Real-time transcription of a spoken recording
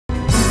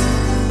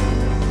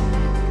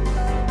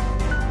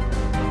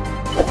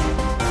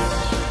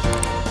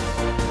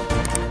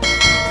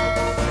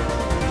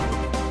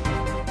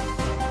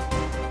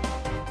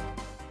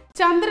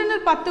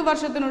മുതൽ 10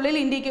 വർഷത്തിനുള്ളിൽ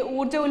ഇന്ത്യക്ക്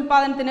ഊർജ്ജ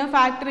ഉൽപാദനത്തിന്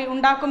ഫാക്ടറി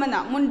ഉണ്ടാക്കുമെന്ന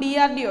മുൻ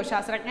DRDO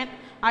ശാസ്ത്രജ്ഞൻ.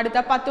 അടുത്ത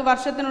 10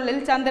 വർഷത്തിനുള്ളിൽ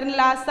ചന്ദ്രനിൽ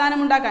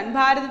ആസ്ഥാനമുണ്ടാക്കാൻ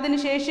ഭാരതത്തിന്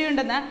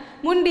ശേഷിയുണ്ടെന്ന്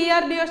മുൻ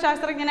DRDO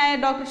ശാസ്ത്രജ്ഞനായ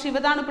ഡോക്ടർ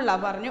ശിവഥാനുപിള്ള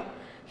പറഞ്ഞു.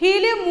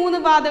 ഹീലിയം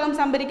 3 വാതകം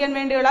സംഭരിക്കാൻ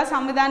വേണ്ടിയുള്ള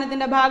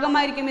സംവിധാനത്തിന്റെ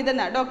ഭാഗമായിരിക്കും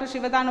ഇതെന്ന് ഡോക്ടർ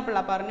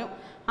ശിവഥാനുപിള്ള പറഞ്ഞു.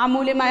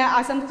 അമൂല്യമായ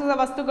അസംസ്കൃത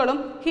വസ്തുക്കളും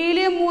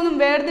ഹീലിയം 3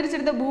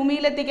 വേർതിരിച്ചെടുത്ത്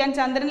ഭൂമിയിലെത്തിക്കാൻ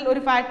ചന്ദ്രനിൽ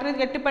ഒരു ഫാക്ടറി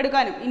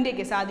കെട്ടിപ്പടുക്കാനും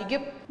ഇന്ത്യക്ക്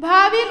സാധിക്കും.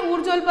 ഭാവിയിൽ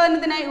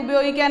ഊർജ്ജോൽപാദനത്തിനായി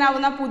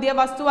ഉപയോഗിക്കാനാവുന്ന പുതിയ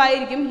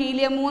വസ്തുവായിരിക്കും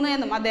ഹീലിയം 3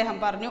 എന്നും അദ്ദേഹം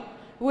പറഞ്ഞു.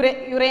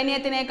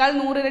 യുറേനിയത്തിനേക്കാൾ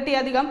 100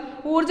 ഇരട്ടിയധികം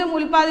ഊർജ്ജം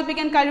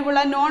ഉൽപ്പാദിപ്പിക്കാൻ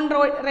കഴിവുള്ള നോൺ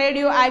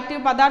റേഡിയോ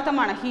ആക്റ്റീവ്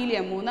പദാർത്ഥമാണ്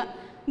ഹീലിയം 3.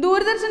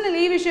 ദൂരദർശനിൽ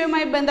ഈ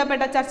വിഷയവുമായി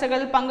ബന്ധപ്പെട്ട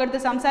ചർച്ചകളിൽ പങ്കെടുത്ത്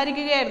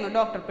സംസാരിക്കുകയായിരുന്നു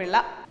ഡോക്ടർ പിള്ള.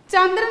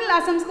 ചന്ദ്രനിൽ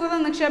അസംസ്കൃത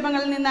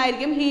നിക്ഷേപങ്ങളിൽ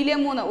നിന്നായിരിക്കും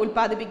ഹീലിയം 3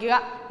 ഉൽപ്പാദിപ്പിക്കുക.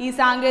 ഈ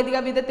സാങ്കേതിക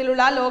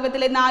വിധത്തിലുള്ള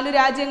ലോകത്തിലെ 4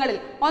 രാജ്യങ്ങളിൽ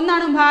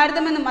ഒന്നാണ്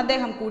ഭാരതമെന്നും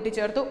അദ്ദേഹം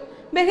കൂട്ടിച്ചേർത്തു.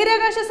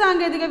 ബഹിരാകാശ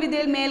സാങ്കേതിക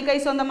വിദ്യയിൽ മേൽക്കൈ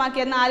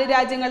സ്വന്തമാക്കിയ 4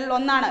 രാജ്യങ്ങളിൽ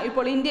ഒന്നാണ്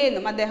ഇപ്പോൾ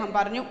ഇന്ത്യയെന്നും അദ്ദേഹം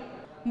പറഞ്ഞു.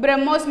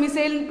 ബ്രഹ്മോസ്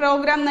മിസൈൽ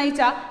പ്രോഗ്രാം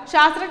നയിച്ച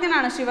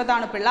ശാസ്ത്രജ്ഞനാണ്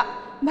ശിവഥാനുപിള്ള.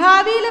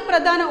 ഭാവിയിലെ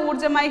പ്രധാന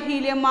ഊർജ്ജമായി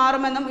ഹീലിയം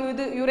മാറുമെന്നും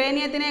ഇത്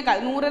യുറേനിയത്തിനേക്കാൾ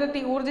 100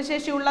 ഇരട്ടി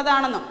ഊർജ്ജശേഷി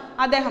ഉള്ളതാണെന്നും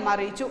അദ്ദേഹം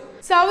അറിയിച്ചു.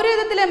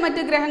 സൗരയൂഥത്തിലെ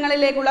മറ്റ്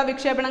ഗ്രഹങ്ങളിലേക്കുള്ള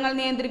വിക്ഷേപണങ്ങൾ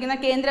നിയന്ത്രിക്കുന്ന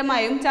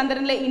കേന്ദ്രമായും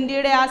ചന്ദ്രനിലെ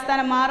ഇന്ത്യയുടെ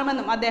ആസ്ഥാനം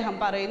മാറുമെന്നും അദ്ദേഹം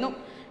പറയുന്നു.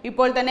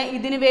 ഇപ്പോൾ തന്നെ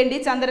ഇതിനുവേണ്ടി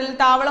ചന്ദ്രനിൽ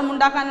താവളം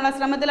ഉണ്ടാക്കാനുള്ള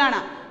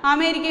ശ്രമത്തിലാണ്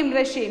അമേരിക്കയും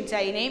റഷ്യയും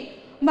ചൈനയും.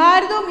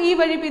 ഭാരതവും ഈ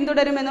വഴി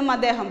പിന്തുടരുമെന്നും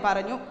അദ്ദേഹം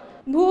പറഞ്ഞു.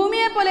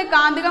 ഭൂമിയെ പോലെ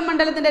കാന്തിക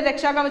മണ്ഡലത്തിന്റെ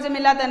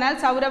രക്ഷാകവചമില്ലാത്തതിനാൽ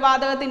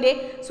സൗരവാതകത്തിന്റെ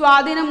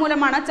സ്വാധീനം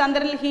മൂലമാണ്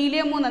ചന്ദ്രനിൽ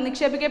ഹീലിയം 3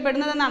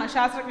 നിക്ഷേപിക്കപ്പെടുന്നതെന്നാണ്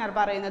ശാസ്ത്രജ്ഞർ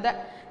പറയുന്നത്.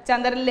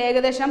 ചന്ദ്രനിൽ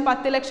ഏകദേശം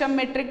 10 ലക്ഷം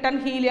മെട്രിക് ടൺ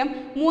ഹീലിയം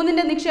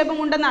 3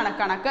 നിക്ഷേപമുണ്ടെന്നാണ്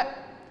കണക്ക്.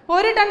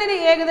 1 ടണ്ണിന്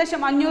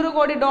ഏകദേശം $500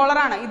 കോടി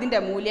ഇതിന്റെ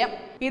മൂല്യം.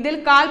 ഇതിൽ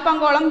 1/4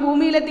 പങ്കോളം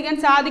ഭൂമിയിലെത്തിക്കാൻ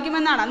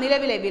സാധിക്കുമെന്നാണ്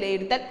നിലവിലെ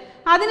വിലയിരുത്തൽ.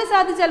 അതിന്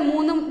സാധിച്ചാൽ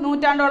 3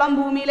 നൂറ്റാണ്ടോളം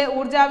ഭൂമിയിലെ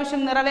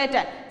ഊർജ്ജാവശ്യം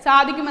നിറവേറ്റാൻ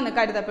സാധിക്കുമെന്ന്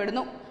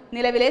കരുതപ്പെടുന്നു.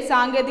 നിലവിലെ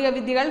സാങ്കേതിക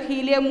വിദ്യകൾ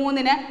ഹീലിയം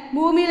 3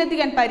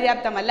 ഭൂമിയിലെത്തിക്കാൻ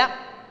പര്യാപ്തമല്ല.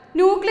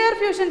 ന്യൂക്ലിയർ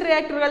ഫ്യൂഷൻ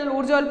റിയാക്ടറുകളിൽ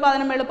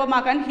ഊർജ്ജോൽപാദനം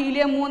എളുപ്പമാക്കാൻ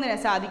ഹീലിയം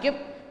 3 സാധിക്കും.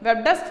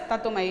 Web desk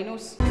Tatwamayi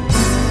news.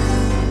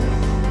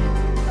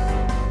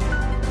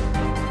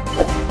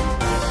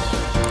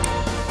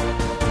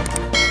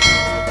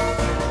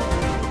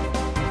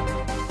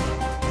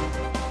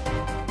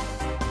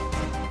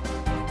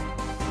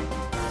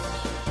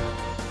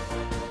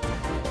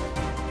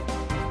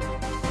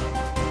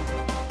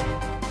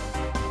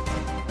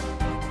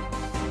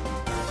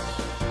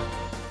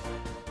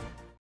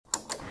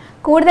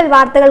 കൂടുതൽ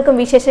വാർത്തകൾക്കും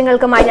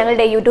വിശേഷങ്ങൾക്കുമായി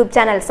ഞങ്ങളുടെ യൂട്യൂബ്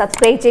ചാനൽ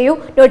സബ്സ്ക്രൈബ് ചെയ്യൂ.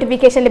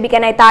 നോട്ടിഫിക്കേഷൻ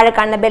ലഭിക്കാനായി താഴെ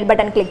കാണുന്ന ബെൽ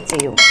ബട്ടൺ ക്ലിക്ക്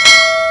ചെയ്യൂ.